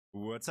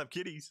What's up,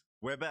 kiddies?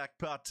 We're back,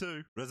 part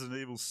 2, Resident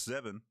Evil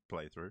 7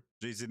 playthrough.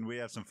 Geez, didn't we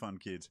have some fun,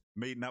 kids?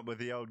 Meeting up with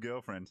the old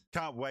girlfriend.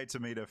 Can't wait to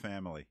meet her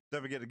family.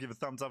 Don't forget to give a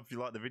thumbs up if you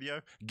like the video.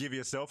 Give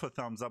yourself a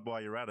thumbs up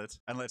while you're at it.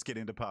 And let's get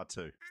into part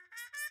 2.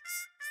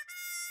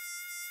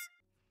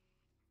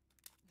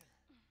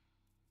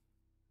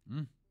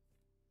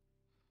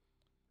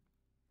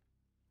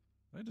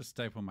 They just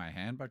staple my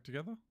hand back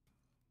together?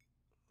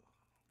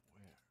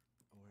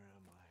 Where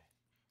am I?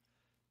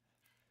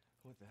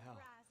 What the hell?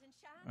 Rise and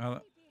shine,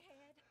 sleepyhead.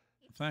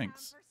 It's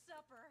thanks. time for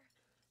supper.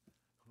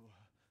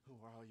 Who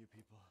are all you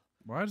people?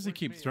 Why does he Where's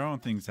keep me? throwing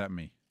things at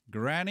me?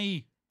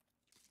 Granny!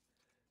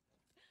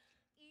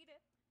 Eat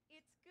it.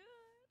 It's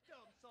good.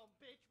 Dumb some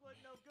bitch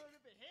wasn't no good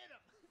if it hit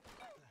him.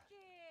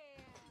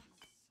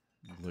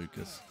 Yes.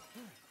 Lucas.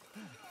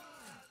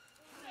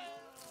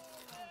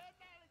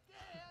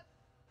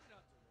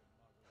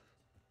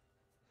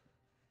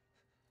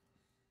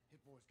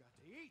 Hit boy's got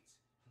to eat.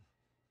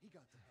 He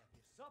got to have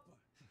his supper.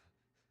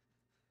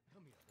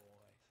 Come here, boy.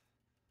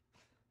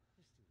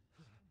 Let's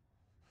do this.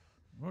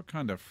 What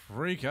kind of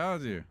freak are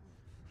you? Shit,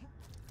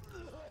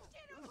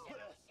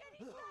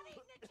 he's not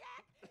eating it,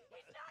 Jack.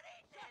 He's not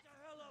eating Get it. the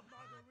hell up, I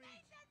Marguerite.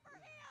 made that for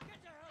him.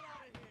 Get the hell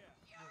out of here.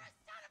 You're a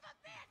son of a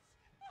bitch.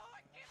 Oh,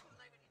 I can't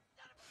believe it. You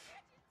son of a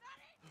bitch. He's not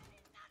eating it.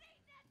 He's not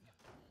eating it.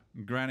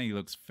 Granny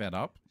looks fed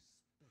up.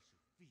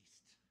 Special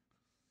feast.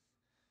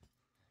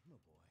 No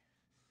boy.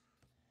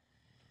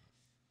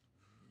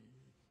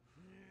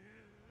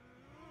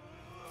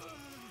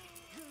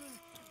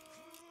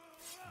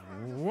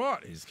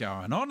 What is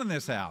going on in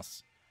this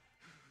house?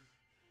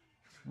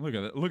 Look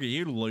at it. Look at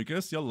you,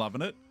 Lucas. You're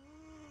loving it.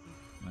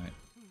 Mate. God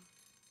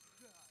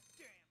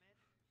damn it.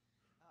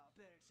 I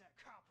bet it's that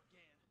cop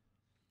again.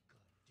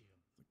 God damn.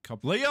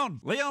 Cop. Leon!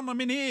 Leon,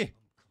 I'm in here! I'm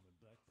coming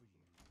back for you.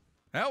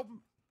 Help!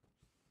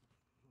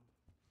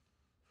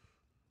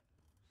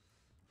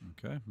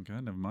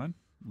 Okay, never mind.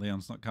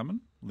 Leon's not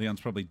coming.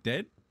 Leon's probably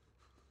dead.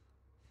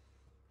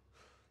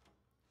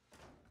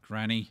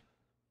 Granny.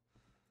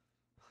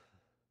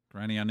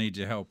 Granny, I need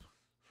your help.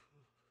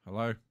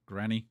 Hello?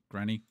 Granny?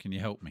 Granny, can you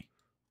help me?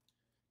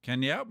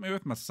 Can you help me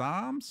with my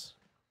psalms?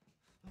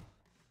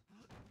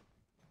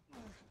 Oh,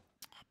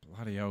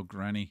 bloody old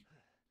Granny.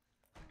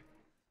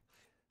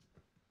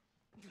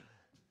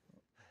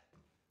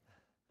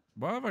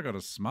 Why have I got a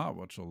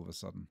smartwatch all of a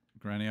sudden?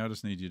 Granny, I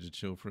just need you to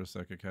chill for a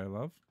sec, okay,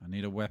 love? I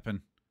need a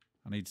weapon.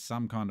 I need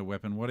some kind of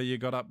weapon. What do you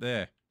got up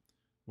there?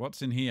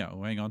 What's in here?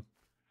 Oh, hang on.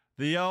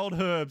 The old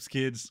herbs,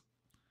 kids.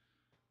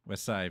 We're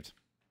saved.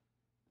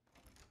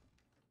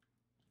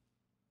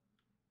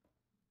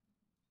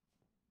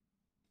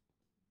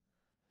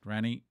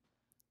 Granny,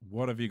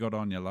 what have you got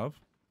on you, love?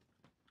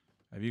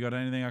 Have you got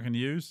anything I can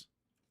use?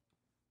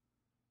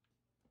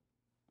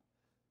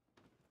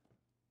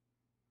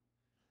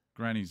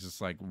 Granny's just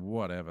like,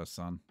 whatever,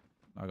 son.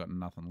 I got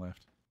nothing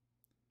left.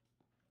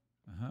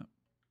 Uh-huh.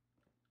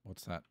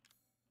 What's that?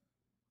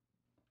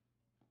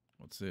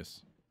 What's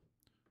this?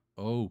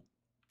 Oh.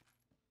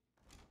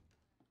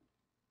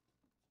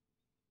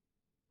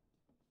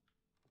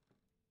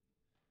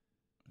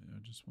 I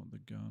just want the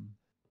gun.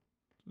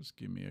 Just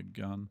give me a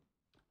gun.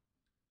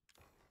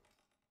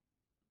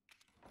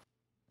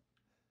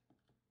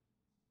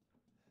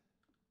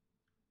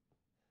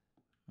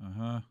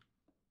 Uh-huh.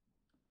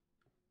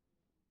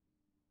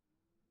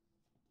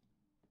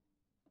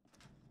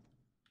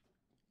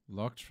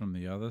 Locked from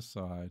the other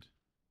side.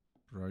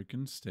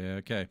 Broken stair.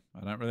 Okay,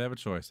 I don't really have a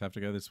choice. I have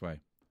to go this way.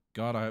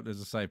 God, I hope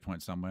there's a save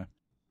point somewhere.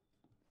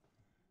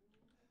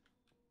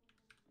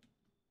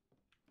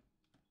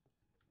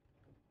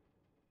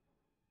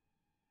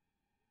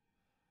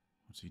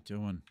 What's he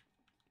doing?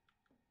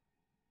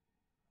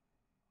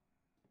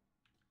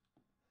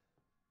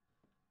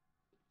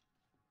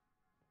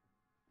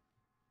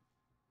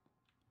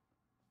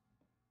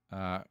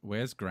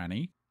 Where's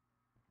Granny?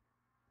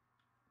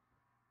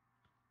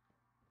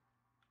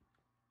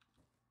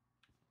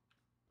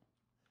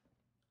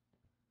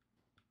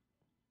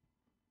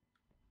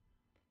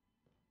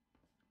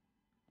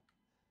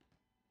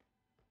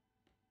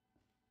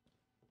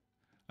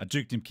 I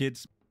juked him,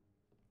 kids.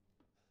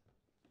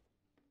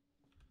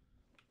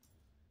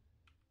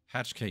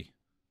 Hatch key.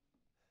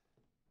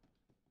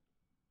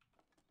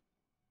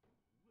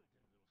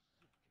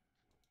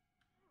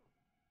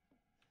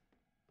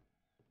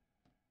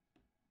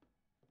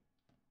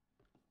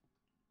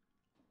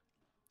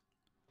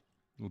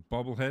 Little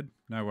bobblehead.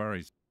 No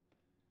worries.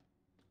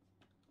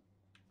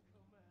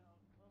 Come out,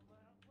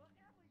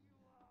 whatever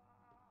you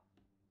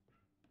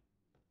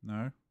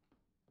are. No.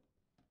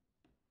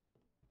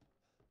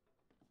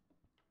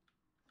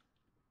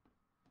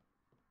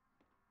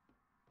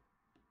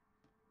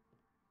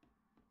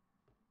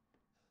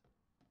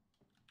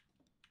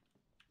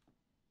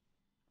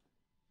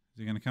 Is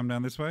he going to come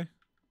down this way?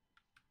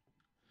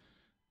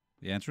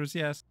 The answer is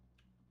yes.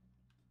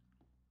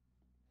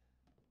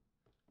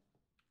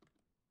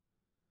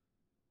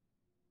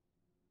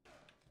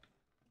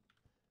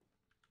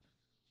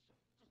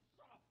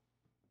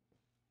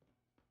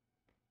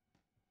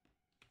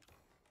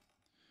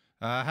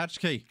 Hatch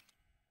key.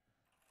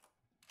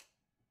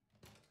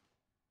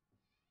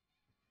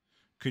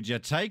 Could you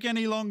take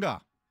any longer?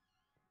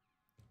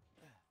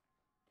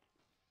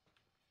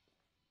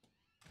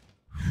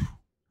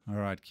 All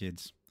right,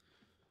 kids.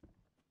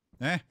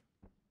 Eh?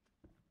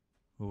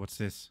 Oh, what's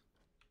this?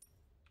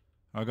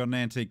 I got an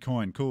antique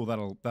coin. Cool,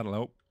 that'll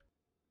help.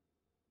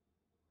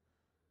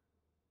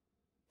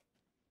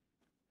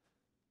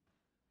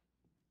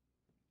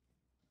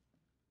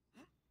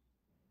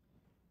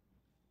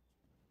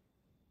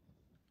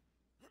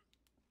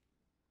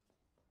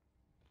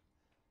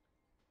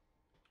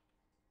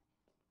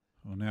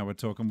 Well, now we're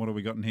talking. What have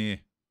we got in here?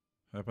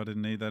 Hope I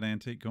didn't need that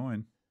antique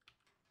coin.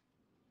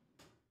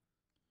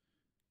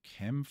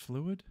 Chem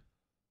fluid?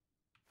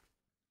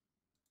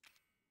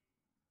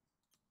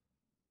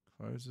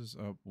 Closes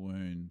up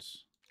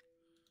wounds.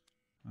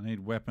 I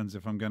need weapons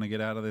if I'm going to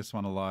get out of this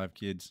one alive,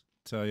 kids.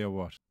 Tell you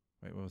what.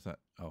 Wait, what was that?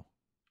 Oh.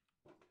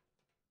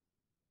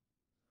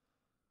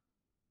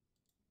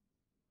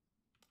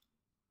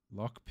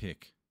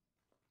 Lockpick.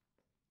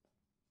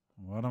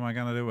 What am I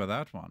going to do with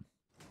that one?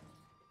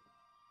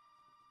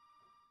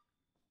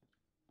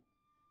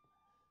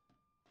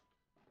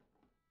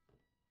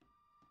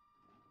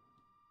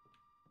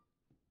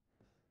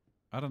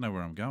 I don't know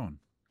where I'm going.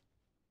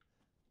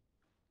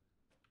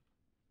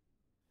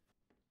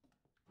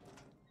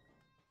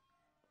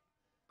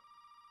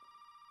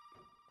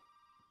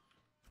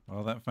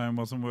 Well, that phone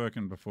wasn't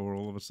working before.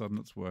 All of a sudden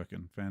it's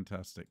working.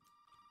 Fantastic.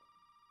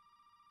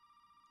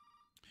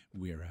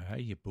 Where are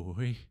you,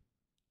 boy?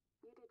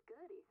 You did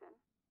good, Ethan.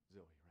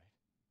 Zoe, right?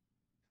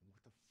 And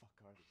what the fuck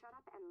are these? Shut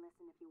up and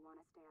listen if you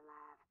want to stay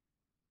alive.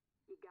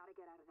 You gotta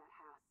get out of that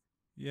house.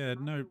 Yeah,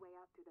 Find no. your way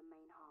out through the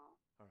main hall.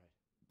 All right.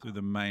 Through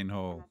the main And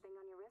hole. that thing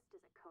on your wrist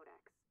is a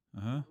codex.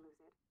 Uh-huh. Don't lose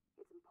it.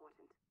 It's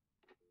important.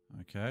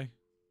 Okay.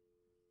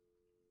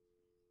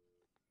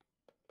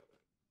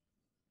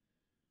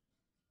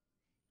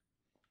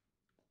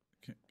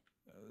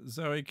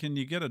 Zoe, can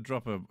you get a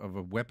drop of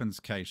a weapons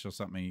cache or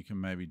something you can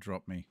maybe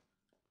drop me?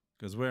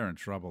 Because we're in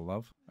trouble,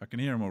 love. I can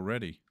hear him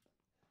already.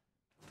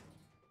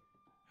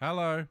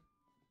 Hello.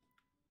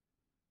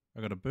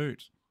 I got a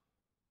boot.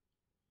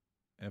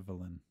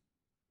 Evelyn.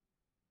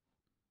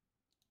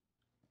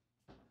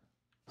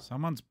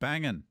 Someone's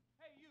banging.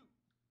 Hey, you!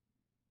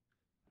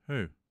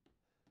 Who?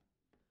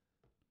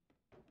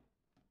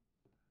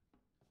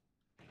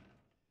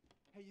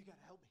 Hey, you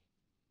gotta help me.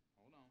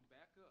 Hold on,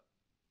 back up.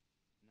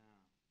 Now,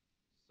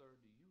 sir,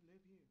 do you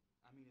live here?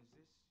 I mean, is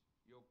this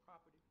your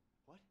property?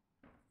 What?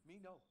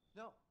 Me? No.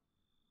 No.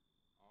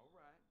 All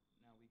right.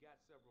 Now, we got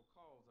several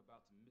calls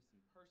about some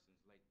missing persons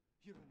lately.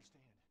 You don't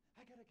understand.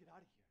 I gotta get out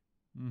of here.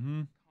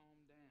 Mm-hmm. Calm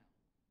down.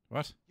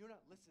 What? You're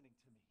not listening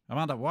to me.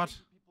 Amanda, what?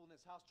 There are people in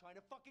this house trying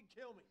to fucking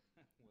kill me.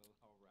 Well,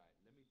 all right.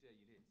 Let me tell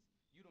you this.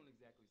 You don't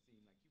exactly seem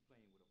like you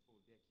playing with a full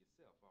deck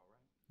yourself, all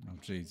right? Oh,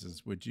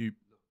 Jesus. Would you...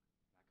 Look,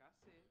 like I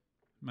said,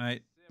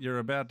 Mate, you're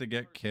about to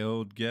get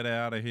killed. Get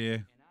out of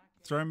here. and I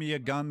can't Throw me a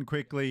gun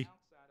quickly.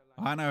 outsider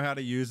like I know how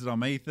to use it.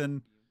 I'm Ethan.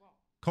 be involved.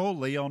 Call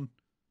Leon.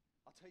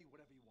 I'll tell you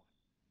whatever you want.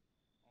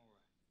 All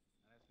right.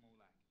 Now, that's more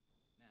like it.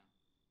 Now,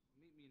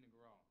 meet me in the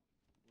garage.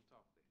 We'll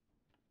talk there.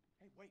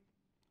 Hey, wait.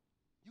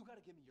 You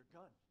gotta give me your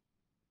gun.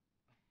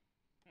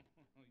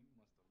 You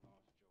must have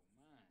lost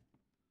your mind.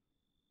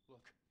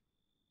 Look,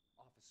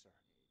 officer.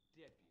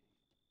 Deputy.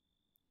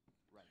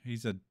 Right.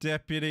 He's a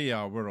deputy.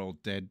 Oh, we're all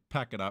dead.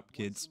 Pack it up, Want to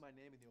kids. see my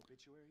name in the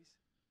obituaries?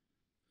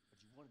 Or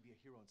do you want to be a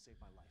hero and save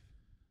my life?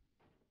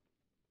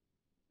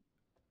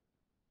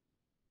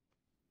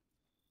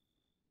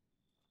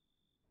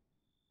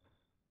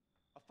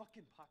 A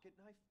fucking pocket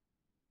knife?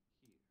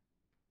 Here.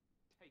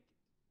 Take it.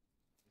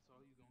 That's all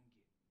you're gonna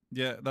get.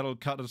 Yeah, that'll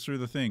cut us through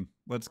the thing.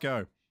 Let's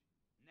go.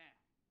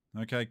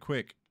 Now. Okay,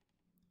 quick.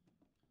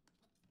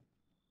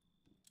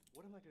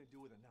 What am I gonna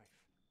do with a knife?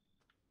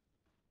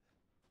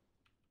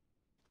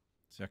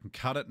 So I can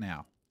cut it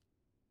now.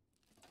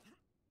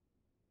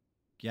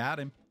 Got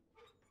him.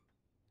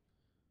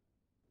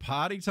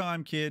 Party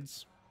time,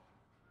 kids.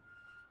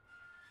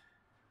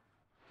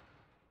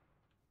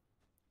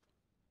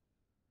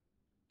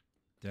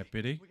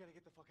 Deputy, We gotta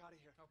get the fuck out of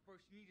here. Now,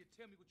 first, you need to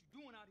tell me what you're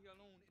doing out here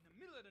alone in the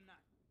middle of the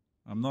night.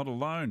 I'm not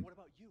alone. What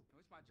about you?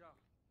 No, it's my job.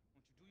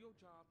 Won't you do your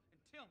job and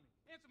tell me?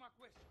 Answer my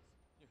questions.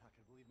 You're not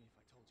gonna believe me if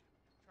I told you.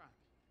 Try me.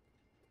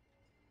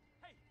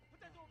 Hey, put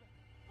that door back!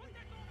 Put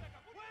that door back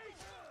up! Wait!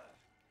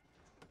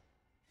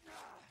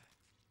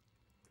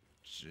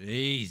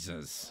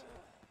 Jesus.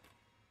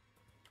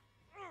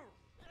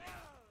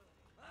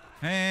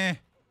 Hey.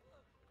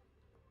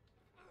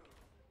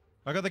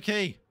 I got the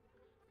key.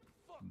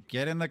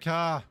 Get in the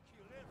car.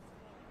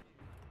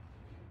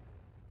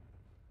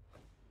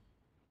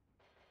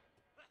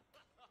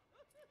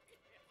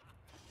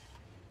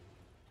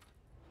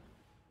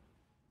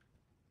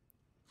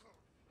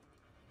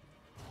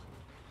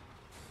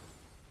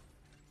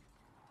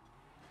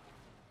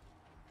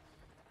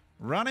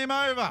 Run him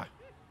over.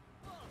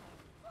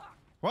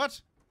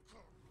 What?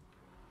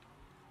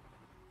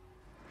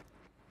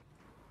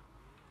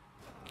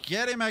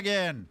 Get him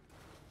again.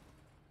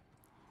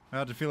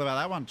 How'd you feel about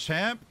that one,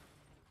 champ?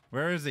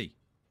 Where is he?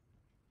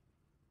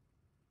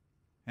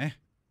 Eh?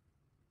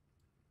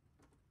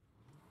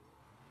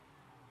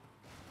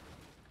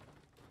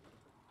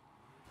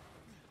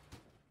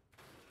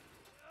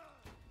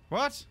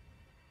 What?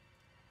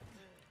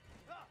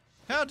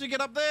 How'd you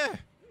get up there?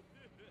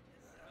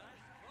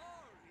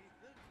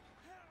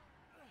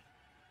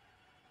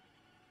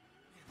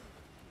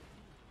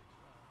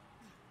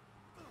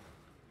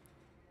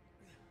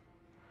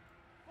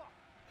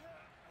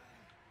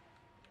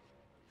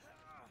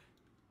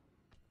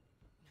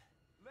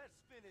 Let's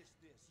finish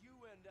this, you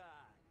and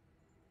I.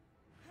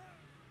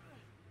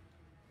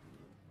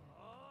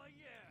 Oh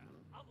yeah,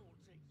 I'm gonna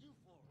take you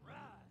for a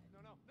ride.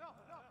 No.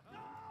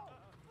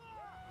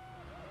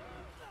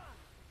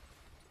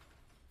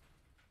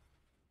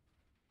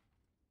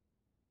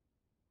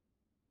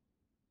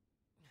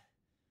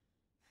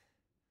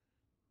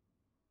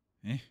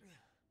 Eh?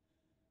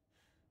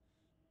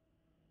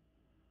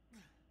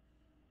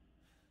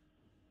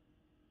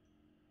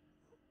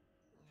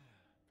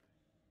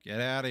 Get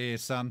out of here,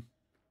 son.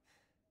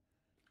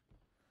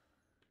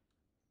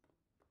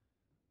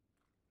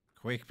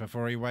 Quick,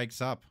 before he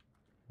wakes up.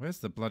 Where's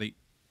the bloody...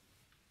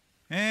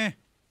 Eh?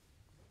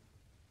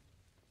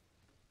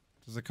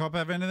 Does the cop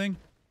have anything?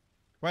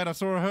 Wait, I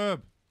saw a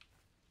herb.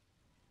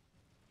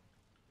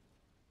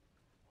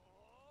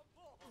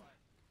 Oh boy,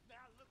 now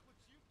look what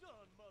you've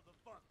done,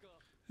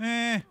 motherfucker.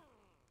 Eh?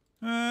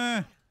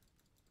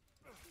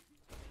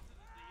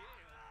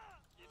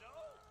 You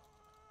know?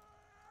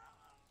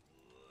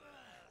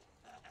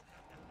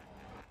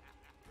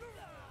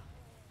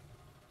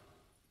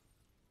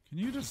 Can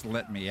you just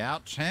let me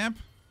out, champ?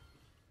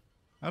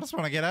 I just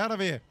want to get out of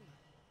here.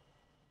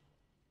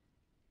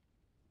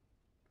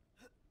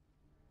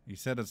 He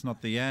said it's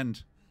not the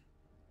end.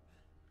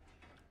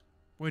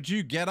 Would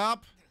you get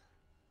up?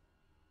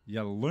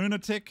 You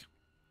lunatic.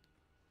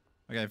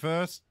 Okay,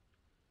 first.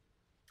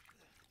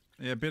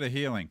 Yeah, a bit of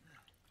healing.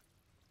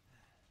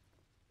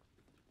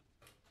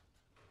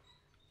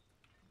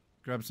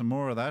 Grab some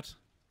more of that.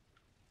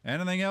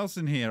 Anything else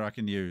in here I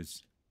can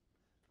use?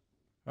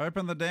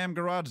 Open the damn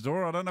garage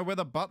door. I don't know where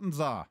the buttons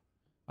are.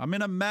 I'm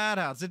in a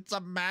madhouse. It's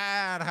a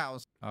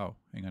madhouse. Oh,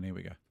 hang on. Here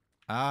we go.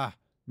 Ah,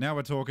 now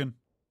we're talking.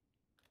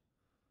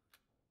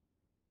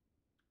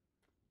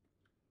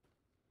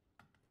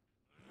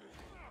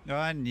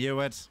 I knew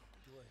it.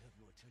 Do I have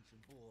your attention,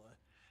 boy?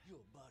 You're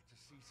about to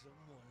see some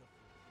wonderful.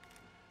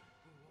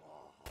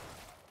 Oh,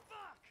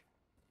 fuck!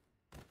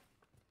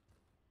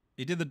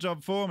 He did the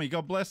job for me.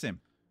 God bless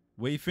him.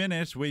 We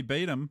finished. We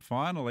beat him.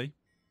 Finally.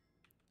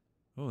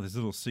 Oh, there's a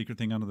little secret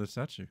thing under the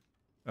statue.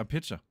 A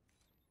picture.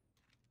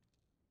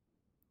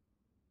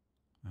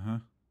 Uh-huh.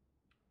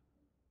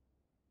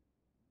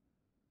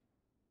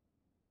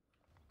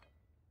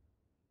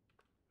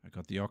 I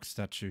got the ox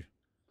statue.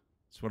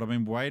 It's what I've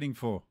been waiting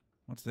for.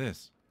 What's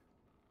this?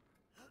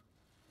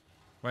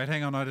 Wait,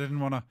 hang on. I didn't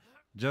want to...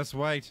 Just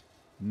wait.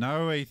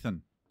 No,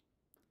 Ethan.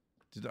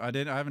 I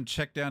haven't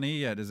checked down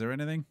here yet. Is there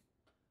anything?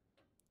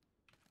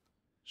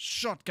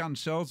 Shotgun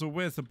shells? Or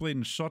where's the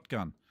bleeding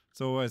shotgun?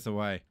 It's always the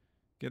way.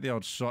 Get the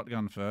old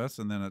shotgun first,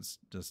 and then it's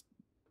just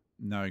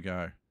no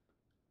go.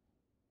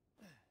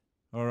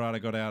 All right, I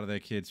got out of there,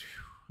 kids.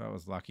 Whew, that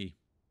was lucky.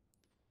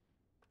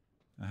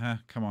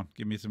 Come on,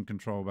 give me some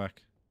control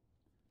back.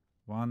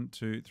 1,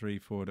 2, 3,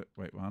 4.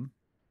 Wait, 1.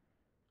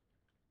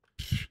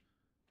 Pfft.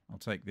 I'll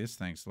take this,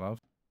 thanks, love.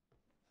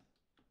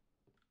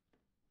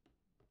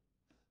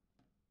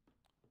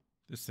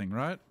 This thing,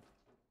 right?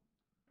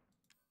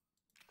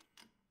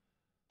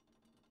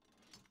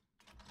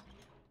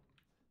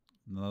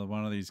 Another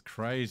one of these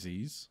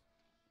crazies.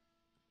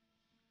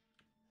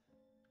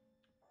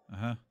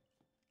 Uh-huh.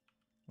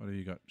 What have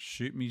you got?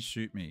 Shoot me,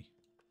 shoot me.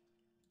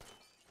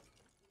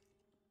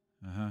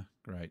 Uh-huh.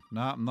 Great.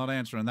 No, I'm not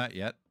answering that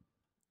yet.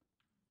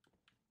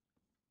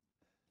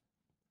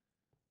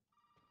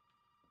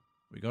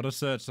 We got to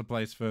search the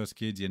place first,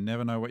 kids. You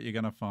never know what you're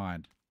going to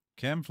find.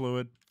 Chem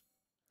fluid.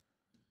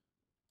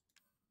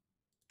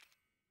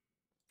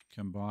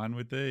 Combine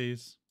with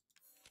these.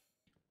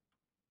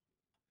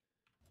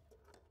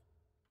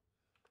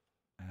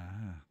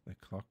 Ah, the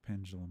clock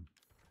pendulum.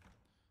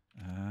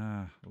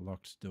 Ah,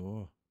 locked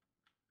door.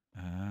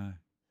 Ah,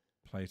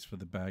 place for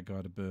the bad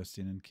guy to burst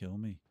in and kill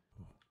me.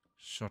 Ooh,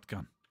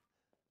 shotgun.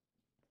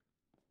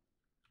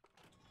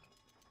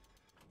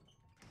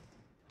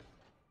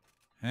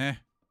 Eh?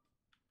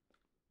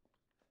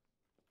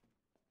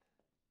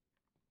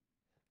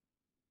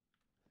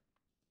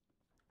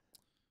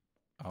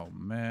 Oh,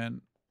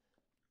 man.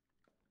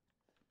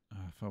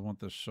 If I want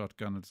the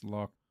shotgun, it's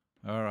locked.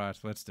 All right,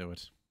 let's do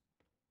it.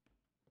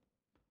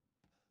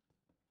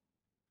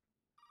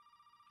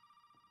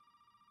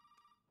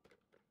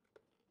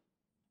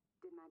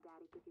 Did my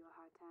daddy give you a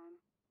hard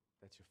time?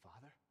 That's your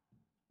father?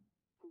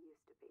 He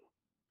used to be.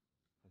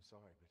 I'm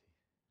sorry, but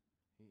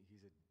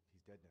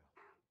he's dead now.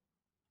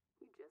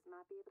 You just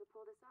might be able to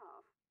pull this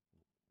off.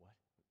 What?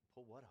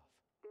 Pull what off?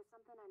 There's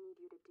something I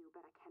need you to do,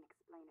 but I can't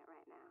explain it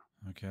right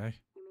now. Okay.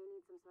 You may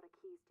need some sort of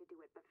keys to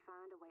do it, but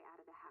find a way out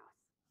of the house.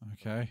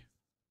 Okay.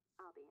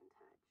 I'll be in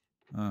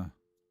touch.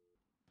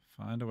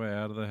 Find a way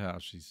out of the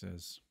house, she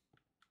says.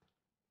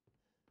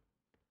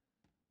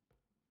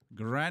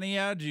 Granny,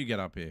 how'd you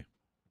get up here?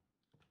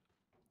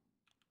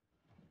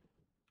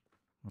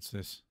 What's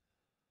this?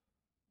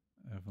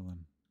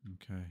 Evelyn.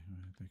 Okay,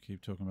 they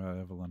keep talking about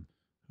Evelyn.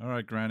 All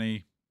right,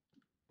 Granny.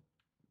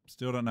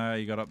 Still don't know how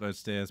you got up those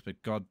stairs,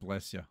 but God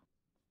bless you.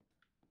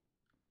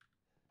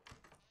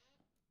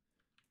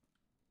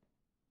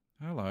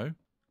 Hello.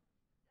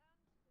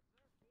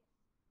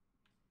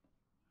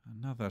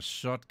 Another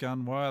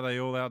shotgun. Why are they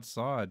all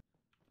outside?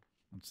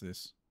 What's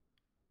this?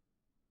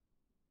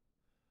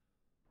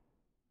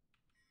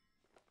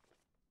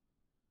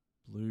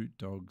 Blue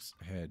dog's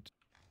head.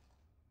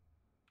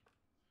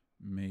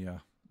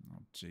 Mia.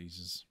 Oh,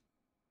 Jesus.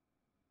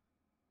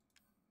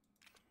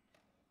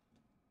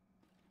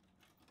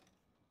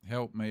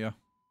 Help, Mia.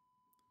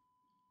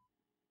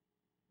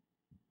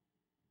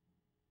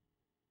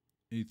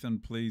 Ethan,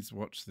 please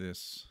watch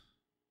this.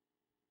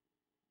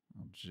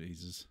 Oh,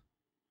 Jesus.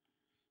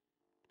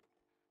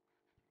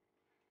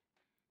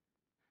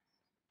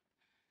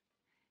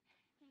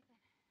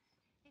 Ethan,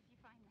 if you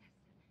find this,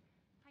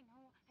 I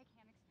know I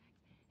can't expect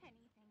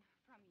anything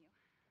from you.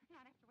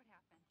 Not after what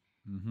happened.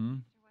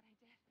 Mm-hmm. After what I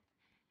did.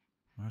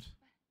 What?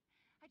 But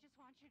I just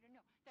want you to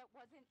know that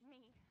wasn't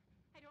me.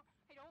 I don't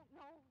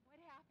know what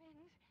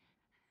happened.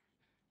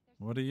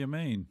 What do you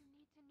mean? You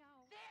need to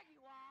know. There you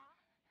are.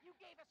 You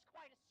gave us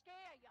quite a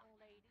scare, young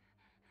lady.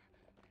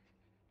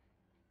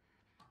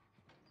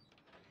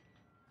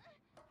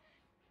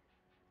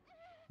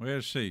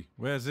 Where's she?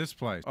 Where's this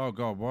place? Oh,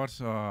 God, what?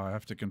 Oh, I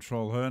have to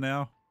control her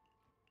now?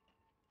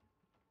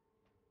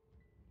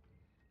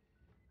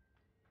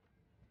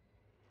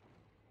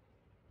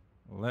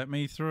 Let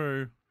me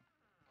through.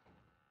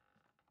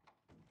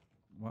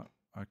 What?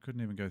 I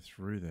couldn't even go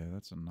through there.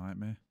 That's a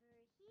nightmare.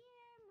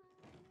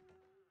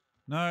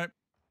 No.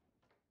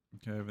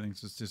 Okay,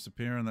 everything's just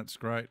disappearing. That's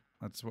great.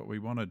 That's what we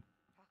wanted.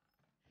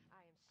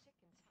 I am sick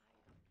and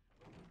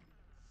tired.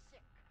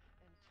 Sick and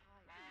tired.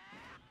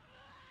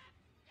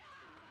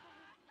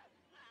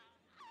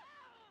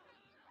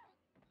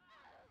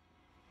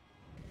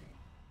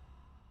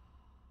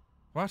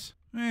 What?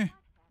 Eh. What have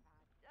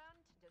I done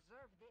to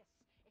deserve this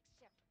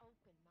except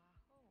open my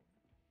home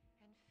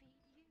and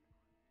feed you?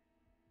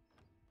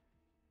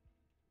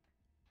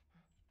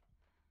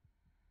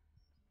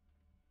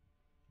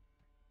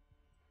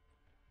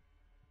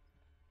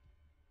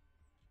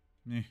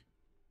 Eh.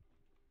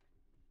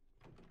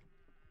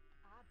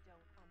 I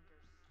don't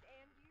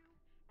understand you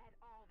at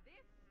all.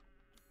 This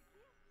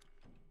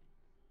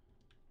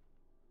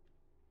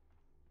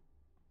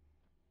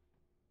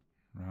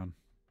Run.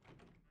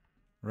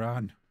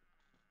 Run.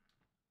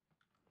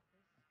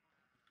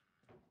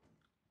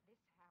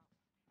 This house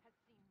has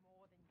seen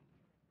more than you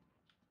can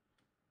imagine.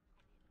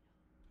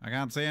 I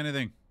can't see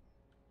anything.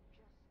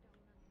 Just don't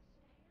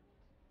understand?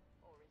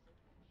 Or is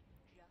it that you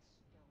just don't care?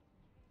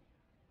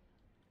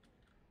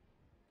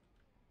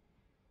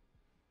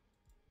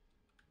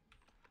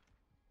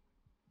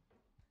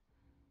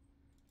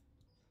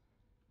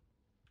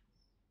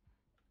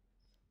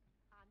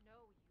 I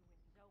know you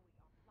and Zoe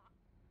are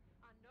plotting.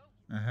 I know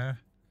you.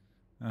 Uh-huh.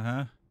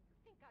 Uh-huh.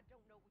 You think I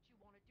don't know what you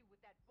want to do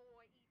with that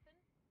boy, Ethan?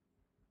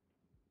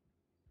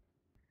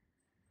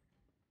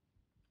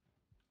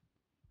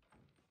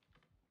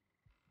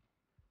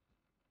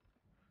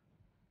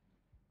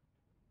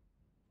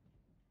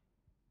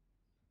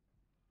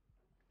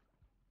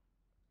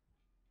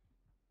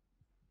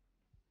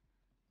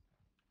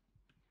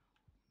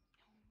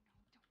 No,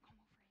 don't come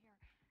over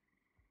here.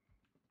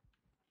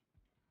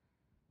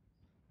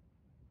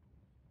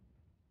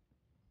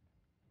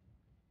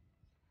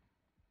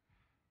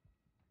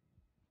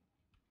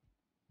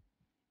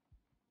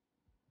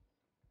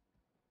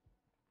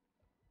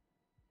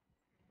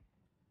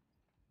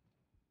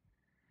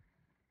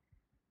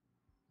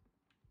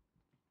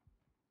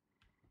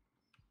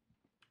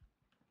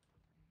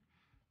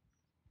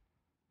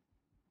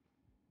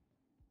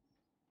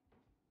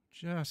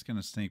 Just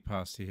gonna sneak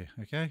past here,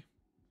 okay?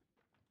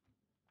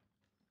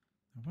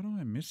 What am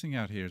I missing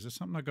out here? Is there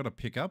something I gotta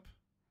pick up?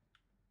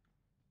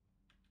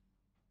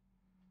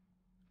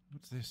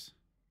 What's this?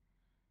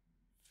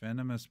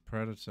 Venomous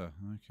predator.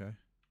 Okay.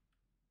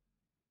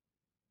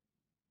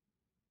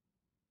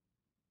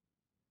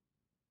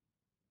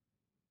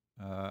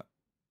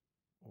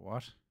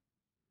 What?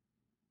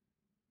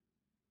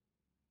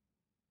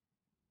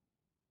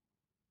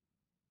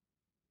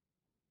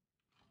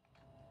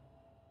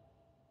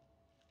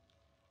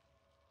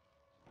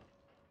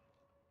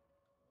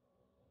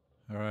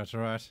 All right,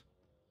 all right.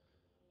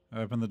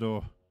 Open the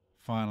door.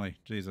 Finally.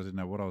 Jeez, I didn't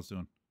know what I was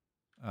doing.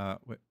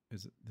 Wait,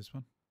 is it this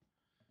one?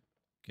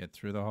 Get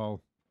through the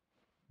hole.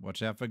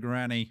 Watch out for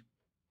Granny.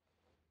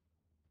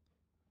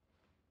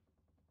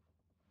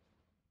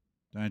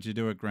 Don't you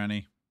do it,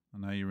 Granny. I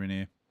know you're in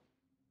here.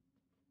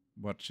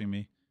 Watching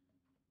me.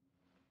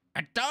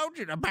 I told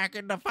you to back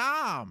in the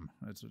farm.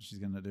 That's what she's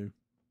going to do.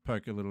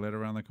 Poke a little head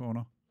around the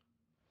corner.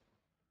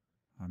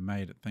 I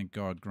made it. Thank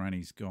God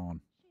Granny's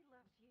gone. She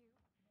loves you.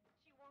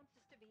 She wants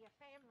us to be a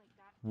family,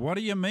 that's What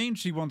do you mean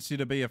she wants you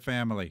to be a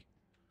family?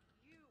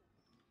 you.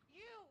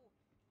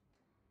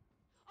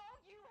 All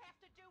you have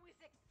to do is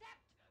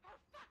accept her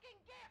fucking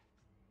gift.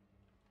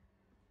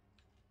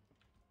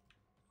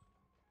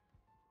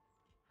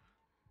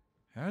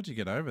 How'd you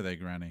get over there,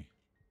 Granny?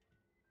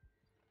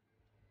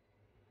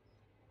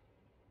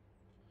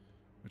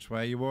 Which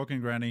way are you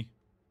walking, Granny?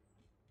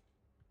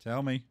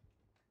 Tell me.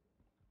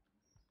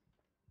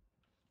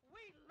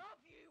 We love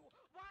you.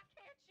 Why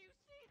can't you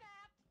see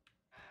that?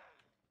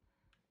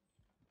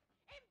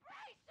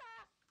 Embrace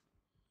us.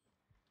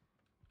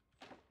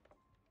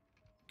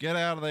 Get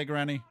out of there,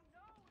 Granny.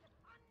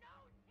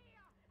 Unknown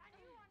here, and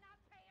you are not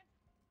paying.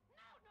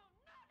 No.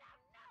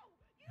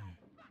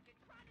 You fucking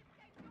trying to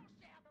take your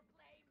share of the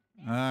blame.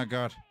 Ah,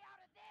 God. Way out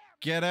of there.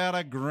 Get out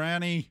of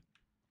Granny.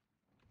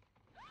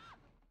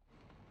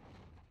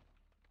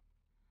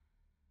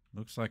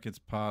 Looks like it's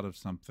part of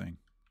something.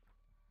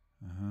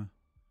 Uh-huh.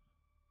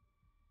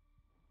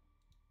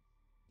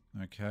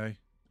 Okay.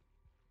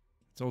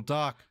 It's all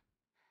dark.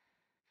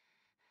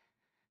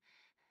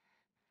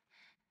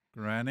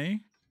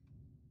 Granny?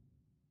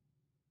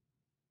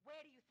 Where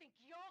do you think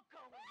you're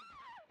going?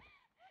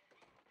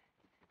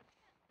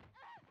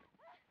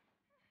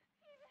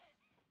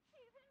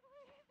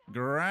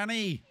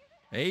 Granny!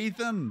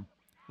 Ethan!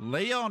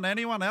 Leon,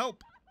 anyone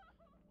help?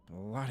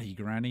 Bloody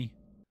Granny.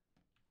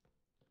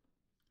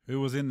 Who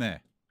was in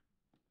there?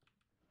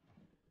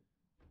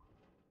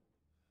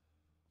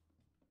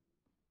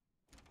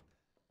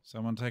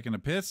 Someone taking a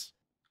piss?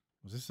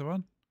 Was this the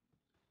one?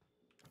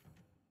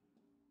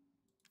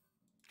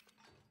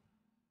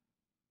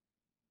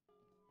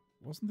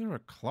 Wasn't there a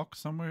clock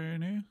somewhere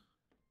in here?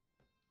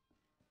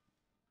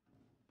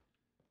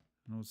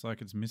 And it looks like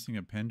it's missing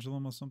a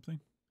pendulum or something.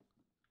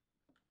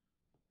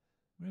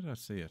 Where did I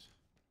see it?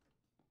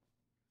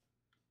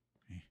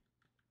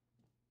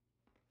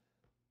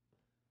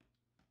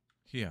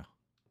 Here.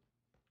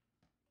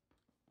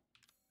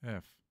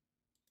 F.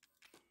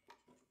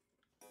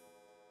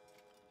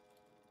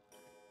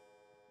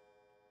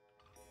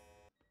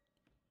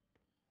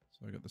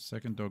 So I got the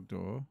second dog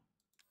door.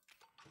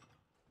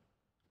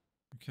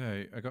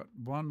 Okay, I got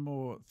one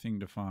more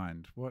thing to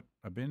find. What?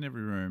 I've been in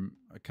every room.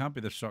 It can't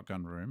be the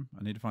shotgun room.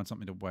 I need to find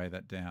something to weigh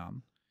that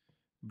down.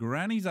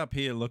 Granny's up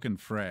here looking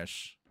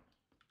fresh.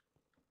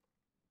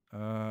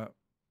 What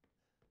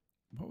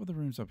were the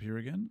rooms up here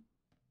again?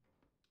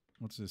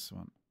 What's this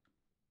one?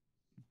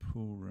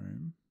 Pool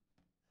room.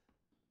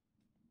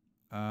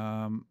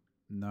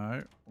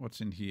 No. What's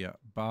in here?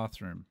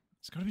 Bathroom.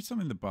 It's got to be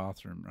something in the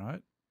bathroom,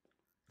 right?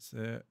 Is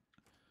there...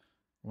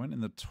 I went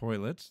in the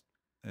toilet.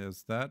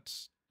 There's that.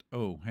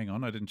 Oh, hang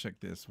on. I didn't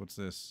check this. What's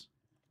this?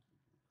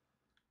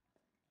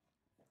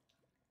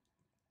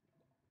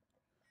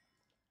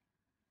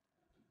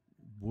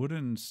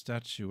 Wooden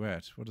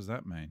statuette. What does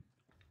that mean?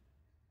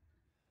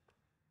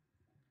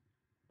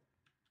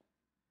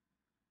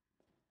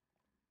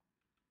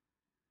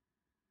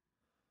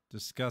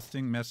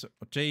 Disgusting mess.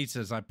 Oh,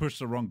 Jesus, I pushed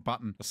the wrong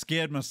button. I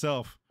scared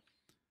myself.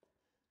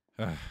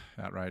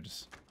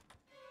 Outrageous.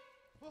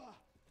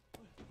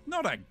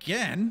 Not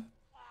again.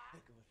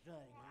 Heck of a thing,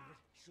 ain't it?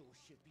 Sure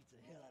shit beats the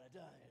hell out of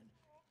dying.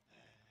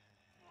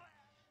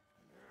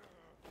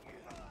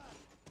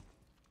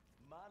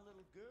 My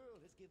little girl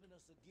has given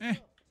us a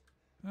gift.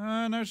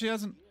 No, she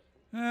hasn't.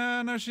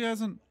 No, she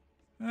hasn't.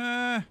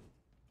 I'm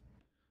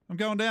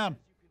going down.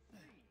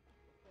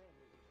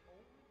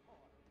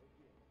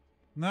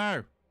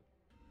 No.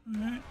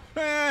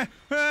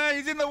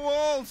 He's in the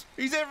walls.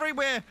 He's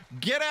everywhere.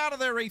 Get out of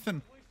there,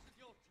 Ethan.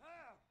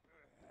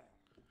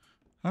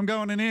 I'm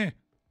going in here.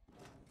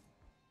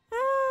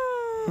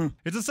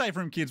 It's a safe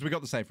room, kids. We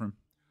got the safe room.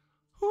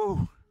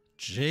 Whew.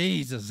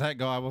 Jesus, that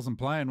guy wasn't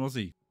playing, was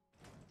he?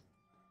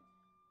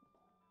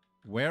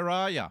 Where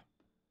are ya?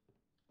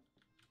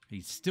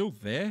 He's still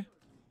there?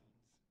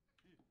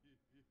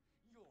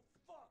 You're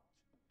fucked.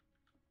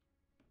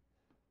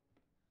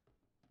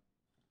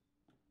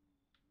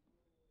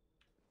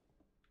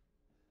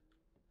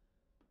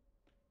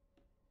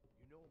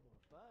 You know I'm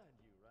gonna find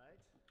you, right?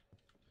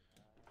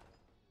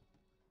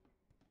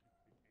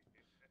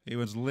 He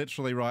was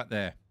literally right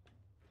there.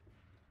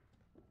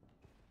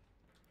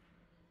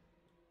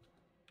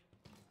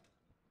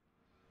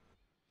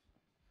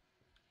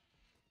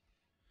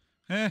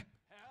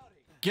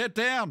 Get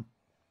down.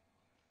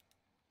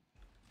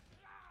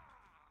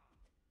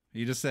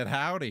 He just said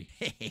howdy.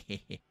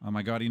 Oh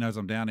my God, he knows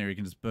I'm down here. He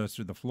can just burst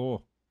through the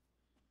floor.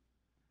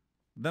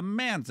 The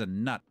man's a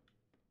nut.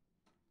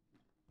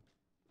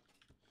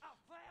 I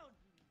found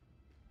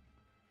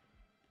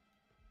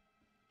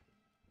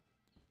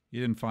you.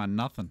 You didn't find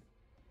nothing.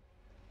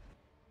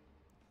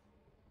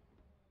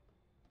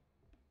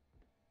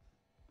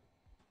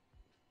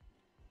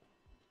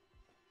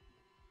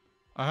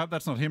 I hope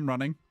that's not him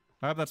running.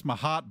 I hope that's my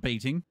heart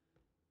beating.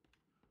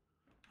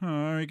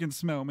 Oh, he can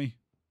smell me.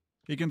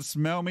 He can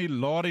smell me.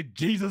 Lordy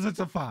Jesus, it's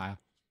a fire.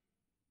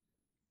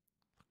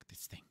 Look at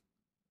this thing.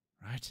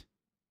 Right?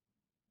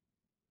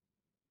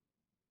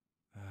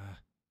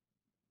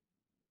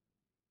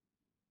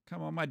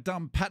 Come on, my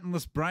dumb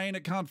patternless brain.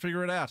 It can't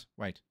figure it out.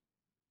 Wait.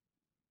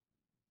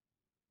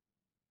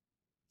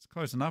 It's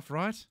close enough,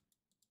 right?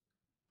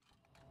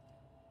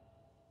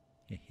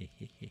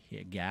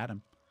 Got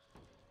him.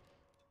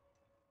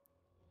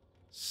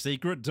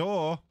 Secret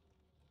door.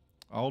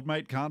 Old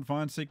mate can't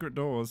find secret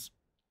doors.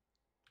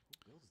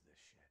 Who builds this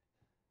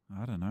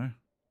shit? I don't know.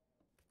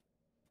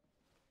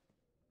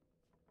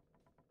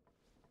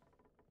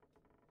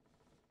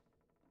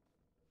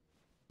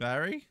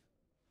 Barry?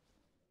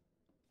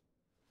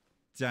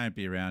 Don't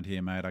be around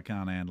here, mate. I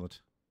can't handle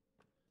it.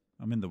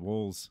 I'm in the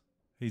walls.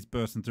 He's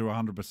bursting through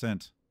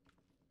 100%.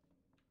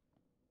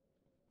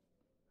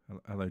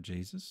 Hello,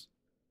 Jesus?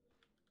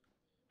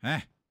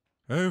 Eh?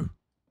 Who?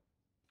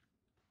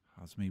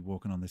 How's me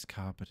walking on this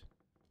carpet?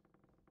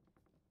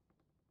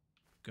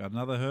 Got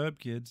another herb,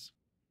 kids.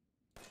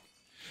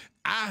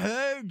 I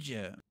heard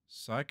you.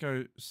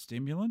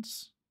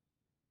 Psychostimulants?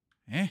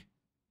 Eh?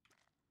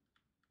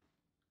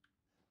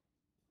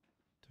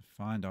 To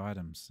find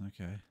items.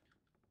 Okay.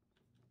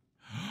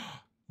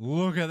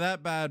 Look at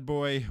that bad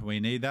boy. We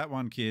need that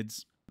one,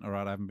 kids. All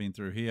right, I haven't been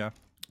through here.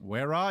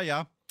 Where are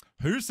ya?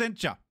 Who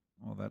sent ya?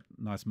 Oh, that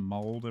nice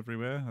mold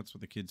everywhere. That's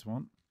what the kids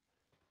want.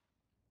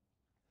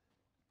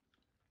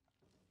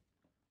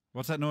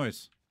 What's that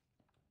noise?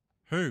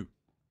 Who?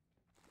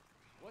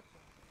 What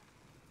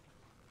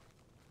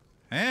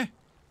the? Eh?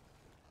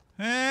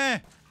 Eh?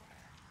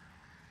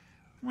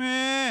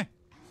 Eh?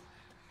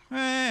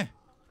 Eh?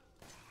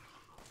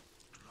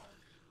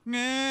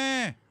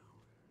 Eh?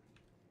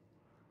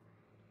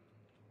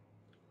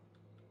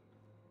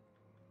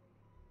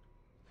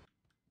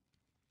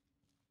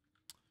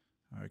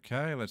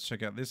 Okay, let's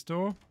check out this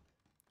door.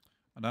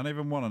 I don't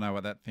even want to know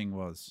what that thing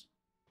was.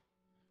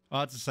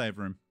 Oh, it's a save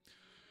room.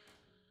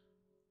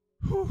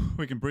 Whew,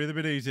 we can breathe a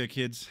bit easier,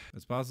 kids.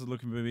 As fast as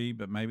looking for me,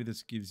 but maybe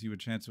this gives you a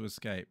chance to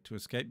escape. To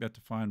escape, you have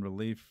to find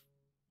relief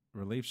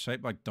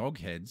shaped like dog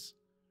heads.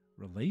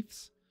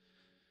 Reliefs?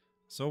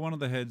 Saw one of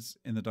the heads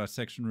in the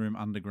dissection room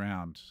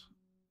underground.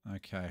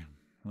 Okay,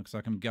 looks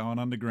like I'm going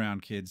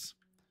underground, kids.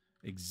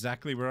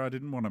 Exactly where I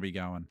didn't want to be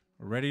going.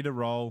 Ready to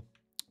roll.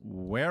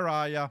 Where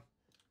are ya?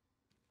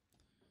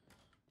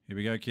 Here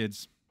we go,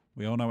 kids.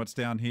 We all know what's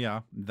down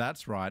here.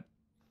 That's right.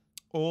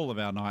 All of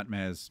our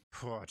nightmares.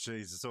 Oh,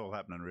 jeez, it's all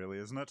happening, really,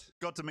 isn't it?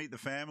 Got to meet the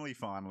family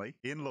finally.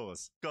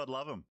 In-laws. God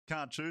love them.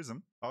 Can't choose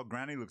them. Oh,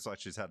 Granny looks like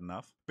she's had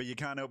enough. But you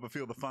can't help but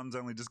feel the fun's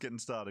only just getting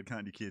started,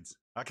 can't you, kids?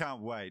 I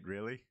can't wait,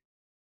 really.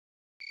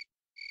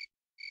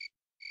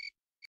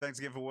 Thanks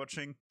again for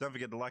watching. Don't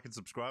forget to like and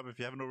subscribe if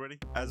you haven't already.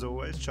 As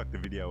always, chuck the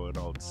video an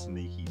old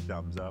sneaky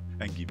thumbs up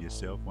and give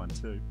yourself one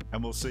too.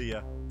 And we'll see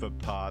ya for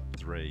part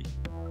 3.